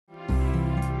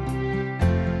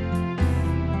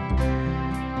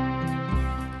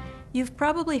You've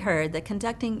probably heard that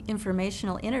conducting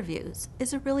informational interviews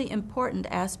is a really important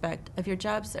aspect of your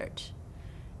job search.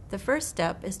 The first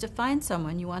step is to find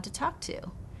someone you want to talk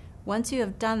to. Once you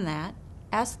have done that,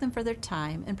 ask them for their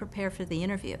time and prepare for the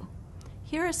interview.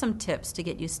 Here are some tips to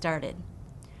get you started.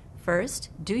 First,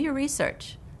 do your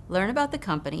research. Learn about the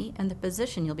company and the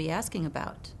position you'll be asking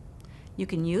about. You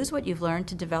can use what you've learned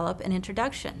to develop an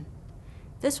introduction.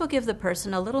 This will give the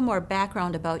person a little more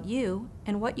background about you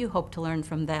and what you hope to learn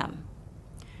from them.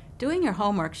 Doing your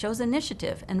homework shows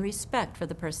initiative and respect for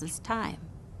the person's time.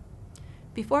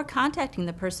 Before contacting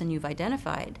the person you've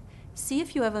identified, see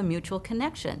if you have a mutual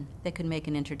connection that could make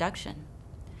an introduction.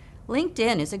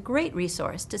 LinkedIn is a great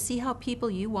resource to see how people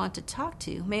you want to talk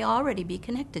to may already be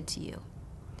connected to you.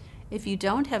 If you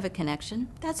don't have a connection,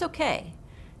 that's okay.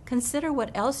 Consider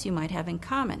what else you might have in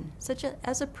common, such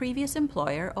as a previous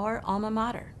employer or alma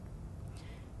mater.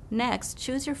 Next,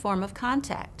 choose your form of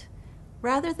contact.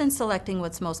 Rather than selecting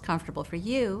what's most comfortable for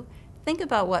you, think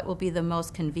about what will be the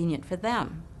most convenient for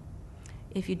them.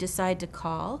 If you decide to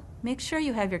call, make sure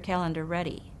you have your calendar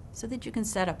ready so that you can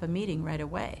set up a meeting right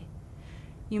away.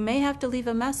 You may have to leave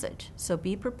a message, so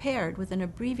be prepared with an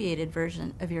abbreviated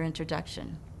version of your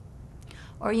introduction.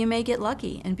 Or you may get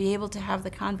lucky and be able to have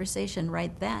the conversation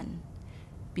right then.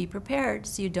 Be prepared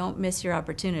so you don't miss your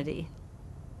opportunity.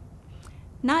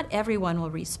 Not everyone will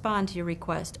respond to your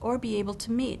request or be able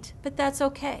to meet, but that's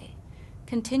okay.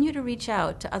 Continue to reach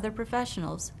out to other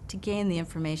professionals to gain the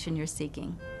information you're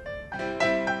seeking.